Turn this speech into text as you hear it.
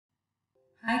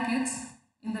Hi kids,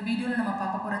 in the video நம்ம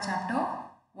பார்க்க போற chapter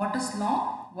what is long,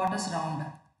 what is round.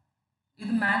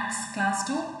 இது Maths Class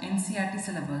 2 NCERT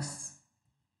syllabus.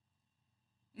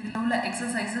 இதில் உள்ள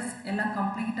exercises எல்லாம்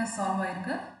completely solve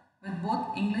ஆயிருக்கு with both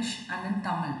English and in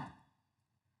Tamil.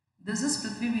 This is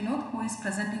Prithvi Vinod who is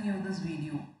presenting you this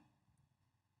video.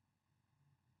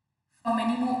 For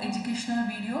many more educational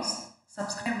videos,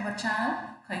 subscribe our channel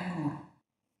Kaikoru.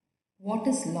 What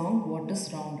is long, what is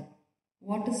round?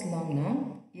 What is long na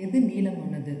எது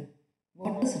நீளமானது?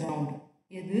 What is round?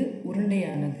 எது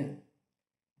உருண்டையானது?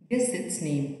 Guess its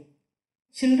name.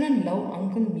 Children love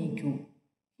Uncle Miku.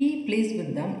 He plays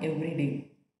with them every day.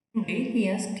 Today he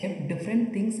has kept different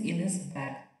things in his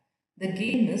bag. The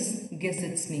game is guess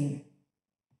its name.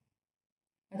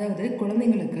 அதாவது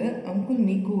குழந்தைங்களுக்கு uncle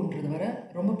மீக்குன்றது வர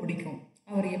ரொம்ப பிடிக்கும்.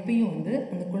 அவர் எப்பயும்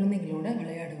அந்த குழந்தைங்களோட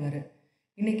விளையாடுவார்.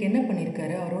 இன்றைக்கி என்ன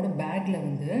பண்ணியிருக்காரு, அவரோட பேக்கில்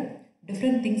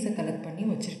டிஃப்ரெண்ட் திங்ஸை கலெக்ட் பண்ணி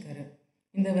வச்சுருக்காரு.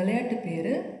 இந்த விளையாட்டு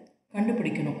பேர்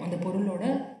கண்டுபிடிக்கணும், அந்த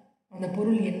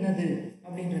பொருள் என்னது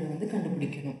அப்படின்றத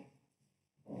கண்டுபிடிக்கணும்.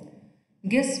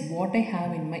 Guess what I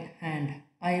have in my hand,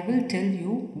 I will tell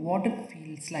you what it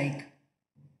feels like.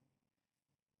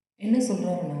 என்ன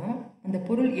சொல்கிறாருன்னா, அந்த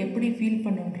பொருள் எப்படி ஃபீல்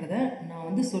பண்ணுன்றத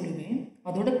நான் சொல்லுவேன்,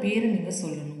 அதோட பேரை நீங்கள்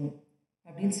சொல்லணும்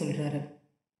அப்படின்னு சொல்கிறாரு.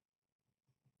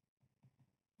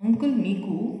 Uncle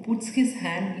Miku puts his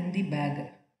hand in the bag.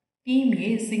 Team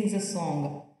A sings a song.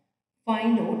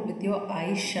 Find out with your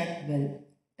eyes shut well.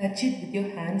 Touch it with your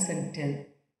hands and tell.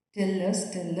 Tell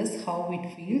us how it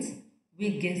feels. We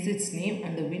guess its name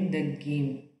and win the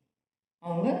game.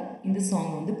 அவங்க இந்த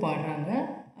song பாடுறாங்க.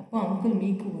 அப்போ uncle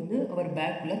மீக்கு our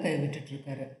பேக்குள்ளே guy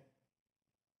விட்டுட்ருக்காரு.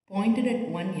 Pointed at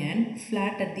one end,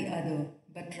 flat at the other,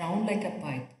 but round like a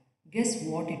pipe. Guess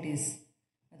what it is?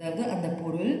 அதாவது அந்த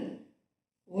பொருள்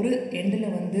ஒரு எண்டில்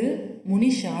முனி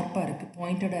ஷார்ப்பாக இருக்குது,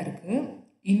 பாயிண்டடாக இருக்குது,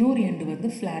 இன்னொரு எண்டு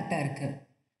ஃப்ளாட்டாக இருக்குது.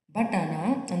 பட்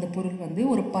ஆனால் அந்த பொருள்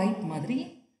ஒரு பைப் மாதிரி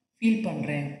ஃபீல்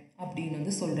பண்ணுறேன்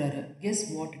அப்படின்னு சொல்கிறாரு. கெஸ்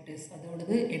வாட் இட் இஸ்,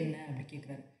 அதோடது என்ன அப்படி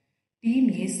கேட்குறாரு. Team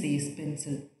A chase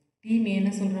pencil. Team A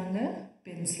என்ன சொல்கிறாங்க,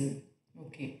 pencil.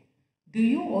 Okay. To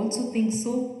you also think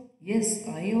so? S,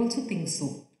 I also think so.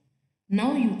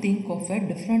 Now you think of a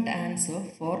different answer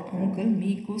for uncle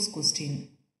மீகூஸ் question.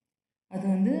 அது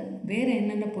வேறு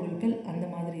என்னென்ன பொருட்கள் அந்த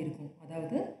மாதிரி இருக்கும்,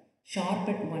 அதாவது sharp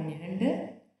at one hand,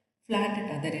 flat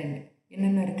at other hand.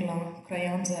 என்னென்ன இருக்கலாம்,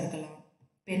 க்ரையான்ஸாக இருக்கலாம்,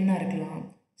 பென்னாக இருக்கலாம்,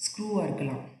 ஸ்க்ரூவாக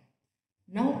இருக்கலாம்.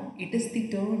 Now it is the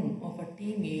turn of a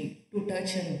team A to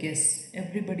touch and guess.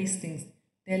 Everybody's things.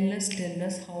 Tell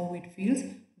us how it feels.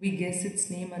 We guess its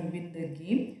name and win the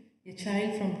game. A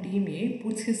child from team A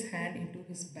puts his hand into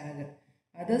his bag.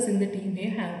 Others in the team A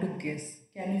have to guess.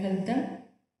 Can you help them?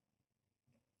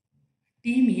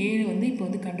 Team A இப்போ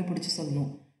கண்டுபிடிச்சி சொல்லணும்.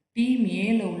 Team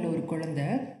ஏல உள்ள ஒரு குழந்தை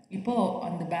இப்போது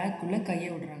அந்த பேக்குள்ளே கையை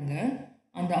விடுறாங்க.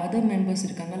 அந்த அதர் மெம்பர்ஸ்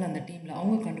இருக்காங்கல்ல அந்த டீமில்,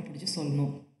 அவங்க கண்டுபிடிச்சி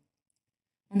சொல்லணும்.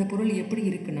 அந்த பொருள் எப்படி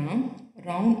இருக்குன்னா,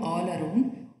 round all around,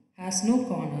 has no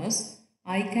corners,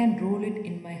 I can role it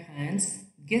in my hands,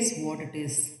 guess what it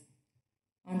is.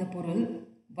 அந்த பொருள்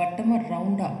வட்டமாக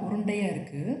ரவுண்டாக உருண்டையாக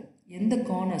இருக்குது, எந்த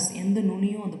கார்னர்ஸ் எந்த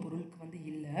நுனியும் அந்த பொருளுக்கு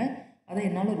இல்லை, அதை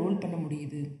என்னால் ரோல் பண்ண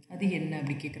முடியுது, அது என்ன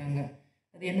அப்படி கேட்குறாங்க.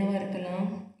 அது என்னவாக இருக்கலாம்,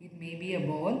 it may be a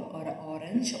ball or a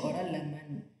orange R a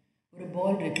lemon. ஒரு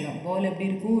பால் இருக்கலாம், பால் எப்படி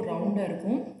இருக்கும், ரவுண்டாக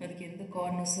இருக்கும், அதுக்கு எந்த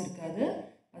கார்னர்ஸும் இருக்காது,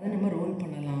 அதை நம்ம ரோல்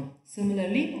பண்ணலாம்.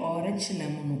 Similarly orange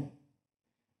லெமனும்.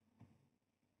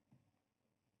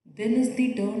 Then is the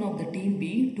turn of the team B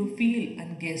to feel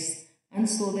and guess, and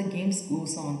so the game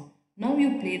goes on. Now you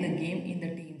play the game in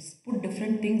the teams. Put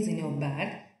different things in your bag.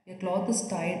 A cloth is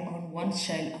tied on one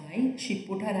child's eye. She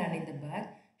put her hand in the bag.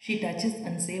 She touches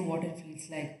and say what it feels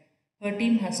like. Her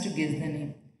team has to guess the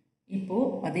name.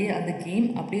 இப்போது அந்த game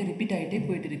அப்படியே repeat ஆகிட்டே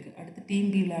போயிட்டு இருக்குது. அடுத்து team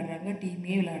B விளையாடுறாங்க, team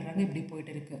A விளையாடுறாங்க, இப்படி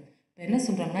போயிட்டு இருக்குது. இப்போ என்ன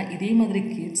சொல்கிறாங்கன்னா, இதே மாதிரி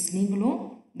கிட்ஸ் நீங்களும்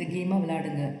இந்த கேமாக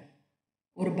விளையாடுங்க.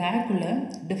 ஒரு பேக்குள்ளே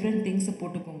டிஃப்ரெண்ட் திங்ஸை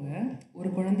போட்டுக்கோங்க. ஒரு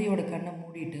குழந்தையோட கண்ணை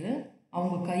மூடிட்டு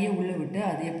அவங்க கையை உள்ளே விட்டு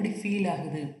அது எப்படி ஃபீல்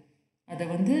ஆகுது அதை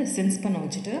சென்ஸ் பண்ண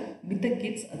வச்சுட்டு மித்த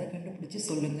கிட்ஸ் அதை கண்டுபிடிச்சி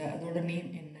சொல்லுங்கள், அதோட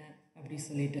நேம் என்ன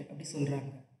அப்படி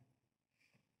சொல்கிறாங்க.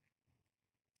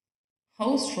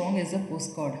 How strong is a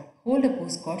postcard? Hold a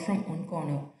postcard from one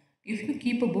corner. If you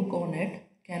keep a book on it,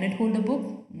 can it hold a book?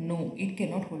 No, it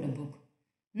cannot hold a book.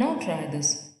 Now try this.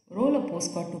 Roll a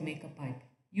postcard to make a pipe.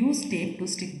 Use tape to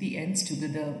stick the ends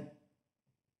together.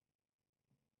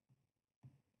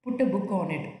 Put a book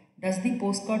on it. Does the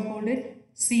postcard hold it?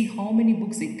 See how many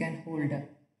books it can hold.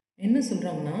 என்ன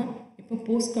சொல்கிறாங்கன்னா, இப்போ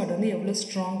postcard எவ்வளோ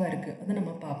ஸ்ட்ராங்காக இருக்குது அதை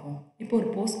நம்ம பார்ப்போம். இப்போ ஒரு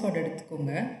போஸ்ட்கார்டு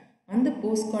எடுத்துக்கோங்க. அந்த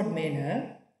போஸ்ட்கார்டு மேலே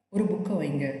ஒரு புக்கை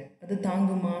வைங்க. அது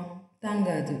தாங்குமா?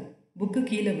 தாங்காது. புக்கு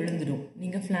கீழே விழுந்துடும்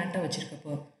நீங்கள் ஃப்ளாட்டாக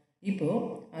வச்சுருக்கப்போ. இப்போது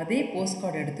அதே போஸ்ட்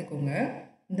கார்டு எடுத்துக்கோங்க.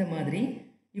 இந்த மாதிரி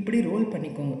இப்படி ரோல்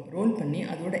பண்ணிக்கோங்க. ரோல் பண்ணி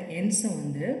அதோட எண்ட்ஸை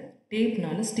வந்து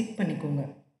டேப்னால் ஸ்டிக் பண்ணிக்கோங்க.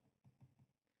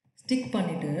 ஸ்டிக்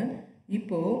பண்ணிவிட்டு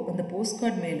இப்போது அந்த போஸ்ட்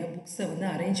கார்டு மேலே புக்ஸை வந்து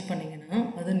அரேஞ்ச் பண்ணிங்கன்னா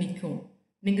அது நிற்கும்.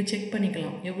 நீங்கள் செக்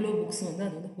பண்ணிக்கலாம் எவ்வளோ புக்ஸ் வந்து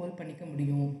அது வந்து ஹோல்ட் பண்ணிக்க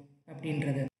முடியும்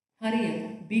அப்படின்றது. Hurry up,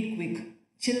 be quick.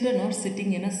 Children are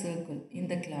sitting in a circle in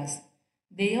the class.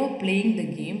 They are playing the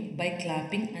game by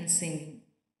clapping and singing.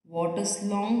 What is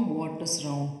long, what is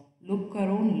round? Look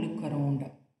around, look around.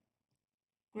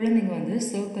 குழந்தைங்க வந்து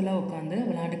சர்க்கிளாக உட்காந்து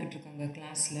விளையாண்டுக்கிட்டு இருக்காங்க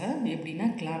கிளாஸில். எப்படின்னா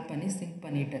clap பண்ணி சிங்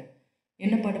பண்ணிவிட்டு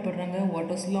என்ன பாட்டு பாடுறாங்க?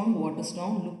 What is long, what is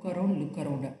wrong, look around, look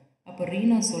around. அப்போ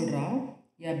ரீனா சொல்கிறா,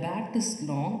 எ bad is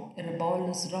long, a ball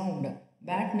is round.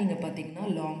 Bad நீங்கள் பார்த்தீங்கன்னா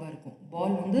லாங்காக இருக்கும்,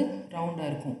 பால் வந்து ரவுண்டாக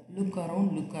இருக்கும். Look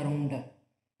around, look around.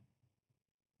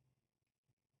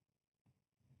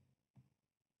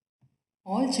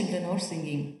 All children are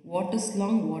singing, what is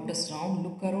long, what is round,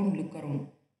 look around, look around.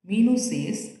 Meenu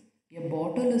says, a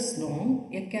bottle is long,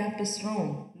 a cap is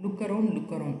round, look around,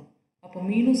 look around. அப்போ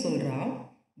மீனு சொல்கிறா,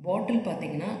 பாட்டில்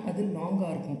பார்த்தீங்கன்னா அது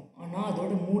லாங்காக இருக்கும், ஆனால்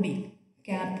அதோட மூடி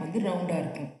கேப் வந்து ரவுண்டாக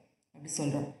இருக்கும் அப்படி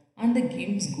சொல்கிறா. And the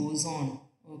games goes on.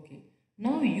 Okay.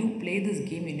 Now you play this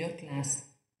game in your class.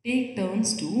 Take turns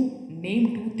to name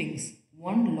two things,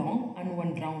 one long and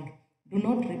one round. Do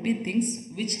not repeat things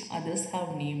which others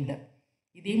have named.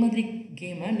 இதே மாதிரி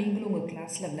கேமை நீங்களும் உங்கள்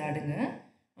கிளாஸில் விளையாடுங்க.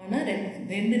 ஆனால்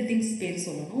ரெண்டு things பேர்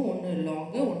சொல்லணும், ஒன்று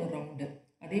லாங்கு ஒன்று ரவுண்டு.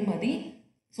 அதே மாதிரி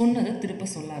சொன்னதை திருப்ப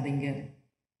சொல்லாதீங்க.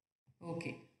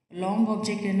 ஓகே. லாங்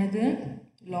ஆப்ஜெக்ட் என்னது?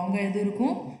 லாங்காக எது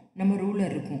இருக்கும்? நம்ம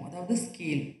ரூலர் இருக்கும், அதாவது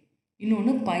ஸ்கேல்.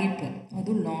 இன்னொன்று பைப்பு,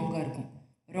 அதுவும் லாங்காக இருக்கும்.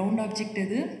 ரவுண்ட் ஆப்ஜெக்ட்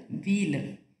எது? வீல்.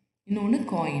 இன்னொன்று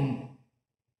coin.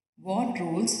 What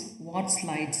Rolle's, what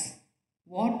slides.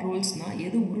 What ரோல்ஸ்னால்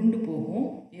எது உருண்டு போகும்,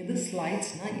 எது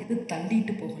ஸ்லைட்ஸ்னால் எது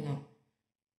தள்ளிட்டு போகலாம்.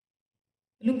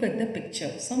 Look at the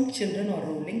picture. Some children are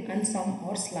rolling and some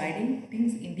are sliding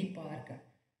things in the park.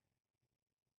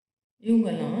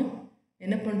 இவங்கெல்லாம்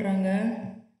என்ன பண்ணுறாங்க?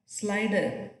 ஸ்லைடை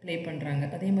ப்ளே பண்ணுறாங்க.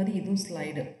 அதே மாதிரி இதுவும்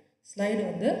ஸ்லைடு. ஸ்லைடு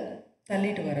வந்து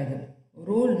தள்ளிட்டு வர்றது.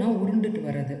 ரோல்னால் உருண்டுட்டு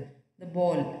வர்றது, இந்த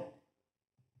பால்.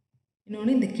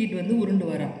 இன்னொன்று இந்த கிட் வந்து உருண்டு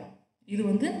வரா, இது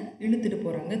வந்து இழுத்துட்டு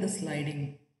போகிறாங்க, இந்த sliding.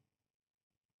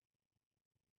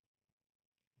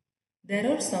 There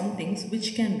are some things which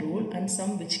can roll and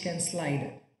some which can slide.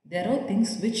 There are things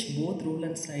which both roll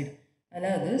and slide.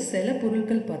 அதாவது சில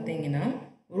பொருட்கள் பார்த்தீங்கன்னா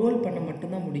ரோல் பண்ண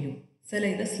மட்டும்தான் முடியும், சில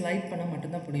இதை ஸ்லைட் பண்ண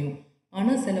மட்டும்தான் முடியும்.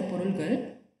 ஆனால் சில பொருட்கள்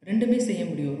ரெண்டுமே செய்ய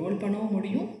முடியும், ரோல் பண்ணவும்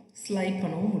முடியும், ஸ்லைட்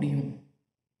பண்ணவும் முடியும்.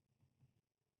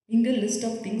 இங்கே லிஸ்ட்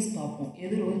ஆஃப் திங்ஸ் பார்ப்போம்.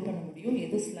 எது ரோல் பண்ண முடியும்,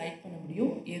 எது ஸ்லைட் பண்ண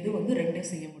முடியும், எது வந்து ரெண்டே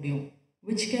செய்ய முடியும்.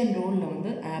 which can roll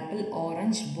வந்து apple,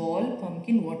 orange, ball,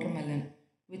 pumpkin, watermelon.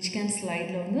 which can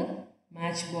slide வந்து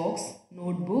match box,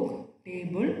 note book,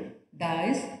 table,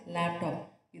 dies, laptop.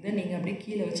 இதை நீங்கள் அப்படியே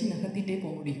கீழே வச்சு நகர்த்திட்டே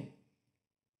போக முடியும்.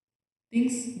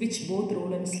 Things which both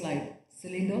roll and slide.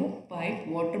 Cylinder, pipe,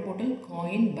 water bottle,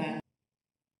 coin, bank.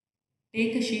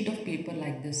 Take a sheet of paper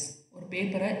like this. ஒரு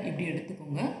பேப்பரை இப்படி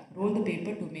எடுத்துக்கோங்க. Role the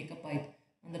paper to make a pipe.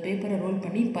 அந்த பேப்பரை ரோல்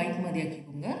பண்ணி பைப் மாதிரி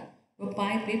ஆக்கிக்கோங்க. Your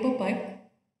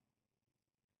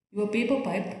paper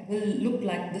pipe will look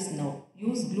like this now.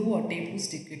 Use glue or tape to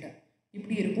stick it.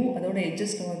 இப்படி இருக்கும். அதோட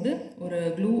எட்ஜஸ்ட்டை வந்து ஒரு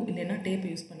க்ளூ இல்லைன்னா டேப்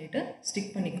யூஸ் பண்ணிவிட்டு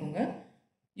ஸ்டிக் பண்ணிக்கோங்க.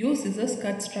 Use scissors,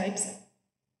 cut stripes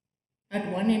at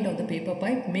one end of the paper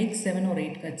pipe. Make 7 or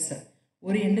 8 cuts.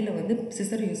 ஒரு எண்டில் வந்து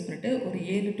சிசர் யூஸ் பண்ணிவிட்டு ஒரு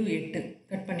 7 to 8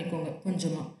 கட் பண்ணிக்கோங்க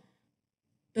கொஞ்சமாக.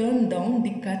 Turn down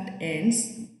the cut ends.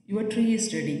 Your tree is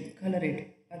ready. Color it.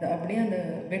 அதை அப்படியே அந்த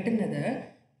வெட்டினதை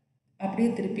அப்படியே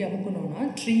திருப்பி அமுக்கணும்னா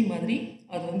ட்ரீ மாதிரி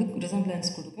அது வந்து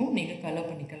ரிசம்பிளன்ஸ் கொடுக்கும், நீங்கள் கலர்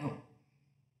பண்ணிக்கலாம்.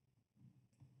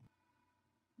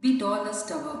 The tallest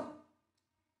tower.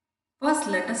 First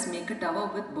let us make a tower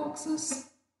with boxes.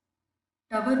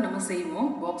 Tower நம்ம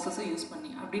செய்வோம் பாக்ஸஸை யூஸ்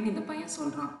பண்ணி அப்படின்னு இந்த பையன்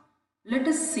சொல்கிறான். Let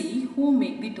us see who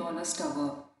make the tallest tower.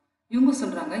 இவங்க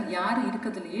சொல்கிறாங்க யார்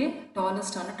இருக்கிறதுலையே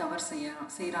டாலஸ்டான டவர்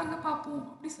செய்கிறாங்க பார்ப்போம்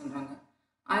அப்படி சொல்கிறாங்க.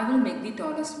 I will make the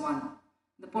tallest one.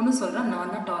 இந்த பொண்ணு சொல்கிறா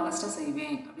நான் தான் டாலஸ்ட்டாக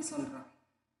செய்வேன் அப்படி சொல்கிறான்.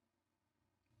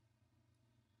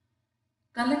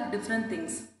 Collect different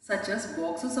things such as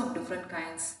boxes of different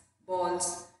kinds, balls,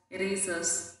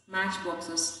 erasers,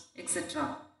 matchboxes, etc.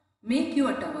 Make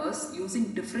your towers using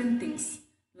different things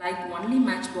like only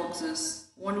matchboxes,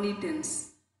 only tins.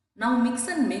 Now mix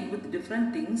and make with different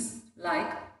things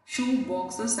like shoe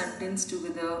boxes and tins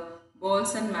together,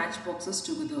 balls and matchboxes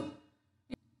together.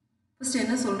 First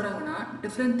என்ன சொல்கிறாங்கன்னா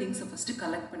different திங்ஸை first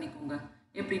collect பண்ணிக்கோங்க.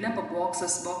 எப்படின்னா இப்போ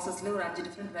பாக்ஸஸில் ஒரு 5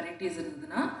 different varieties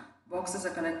இருந்ததுன்னா பாக்ஸஸை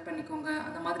collect பண்ணிக்கோங்க.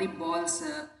 அந்த மாதிரி balls,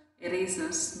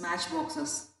 erasers, match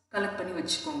boxes collect பண்ணி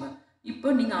வச்சுக்கோங்க. இப்போ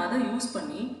நீங்கள் அதை யூஸ்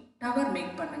பண்ணி டவர்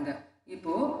மேக் பண்ணுங்கள்.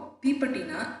 இப்போது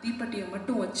தீப்பெட்டினா தீப்பெட்டியை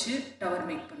மட்டும் வச்சு டவர்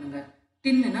மேக் பண்ணுங்கள்.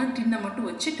 டின்னுனா டின்னை மட்டும்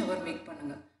வச்சு டவர் மேக்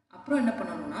பண்ணுங்கள். அப்புறம் என்ன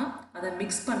பண்ணணும்னா அதை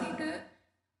மிக்ஸ் பண்ணிவிட்டு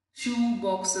ஷூ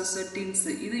பாக்ஸஸ்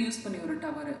டின்ஸு இதை யூஸ் பண்ணி ஒரு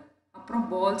டவரு, அப்புறம்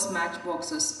பால்ஸ் மேட்ச்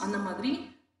பாக்ஸஸ் அந்த மாதிரி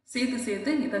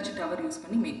சேர்த்து ஏதாச்சும் டவர் யூஸ்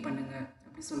பண்ணி மேக் பண்ணுங்க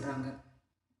அப்படி சொல்கிறாங்க.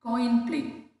 Coin play.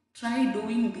 Try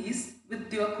doing these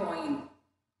with your coin.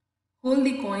 Hold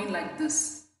the coin like this.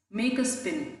 Make a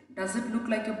spin. Does it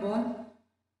look like அ பால்?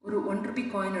 ஒரு 1 ரூபி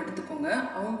காயின் எடுத்துக்கோங்க.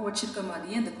 அவங்க வச்சுருக்க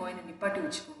மாதிரியே அந்த காயினை நிப்பாட்டி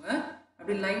வச்சுக்கோங்க.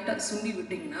 அப்படி லைட்டாக சுண்டி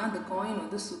விட்டிங்கன்னா அந்த காயின்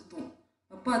வந்து சுற்றும்.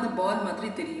 அப்போ அது பால் மாதிரி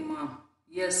தெரியுமா?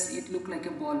 S, it look like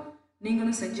a பால்.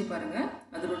 நீங்களும் செஞ்சு பாருங்கள்,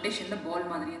 அது ரொட்டேஷனில் பால்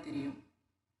மாதிரியே தெரியும்.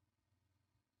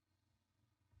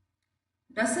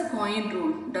 Does a coin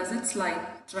roll? Does it slide?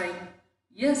 Try.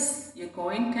 Yes, a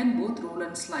coin can both roll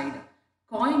and slide.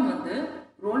 Coin வந்து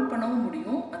ரோல் பண்ணவும்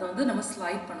முடியும், அதை வந்து நம்ம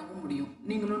ஸ்லைட் பண்ணவும் முடியும்.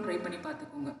 நீங்களும் ட்ரை பண்ணி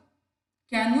பார்த்துக்கோங்க.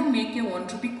 Can you make a 1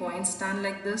 rupee coin stand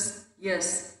like this? Yes.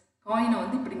 காயினை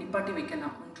வந்து இப்படி நிப்பாட்டி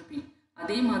வைக்கலாம் 1 ரூபி.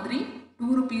 அதே மாதிரி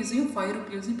 2 rupees 5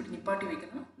 rupees இப்படி நிப்பாட்டி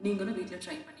வைக்கலாம். நீங்களும் வீட்டில்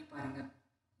ட்ரை பண்ணி பாருங்கள்.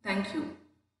 தேங்க்யூ.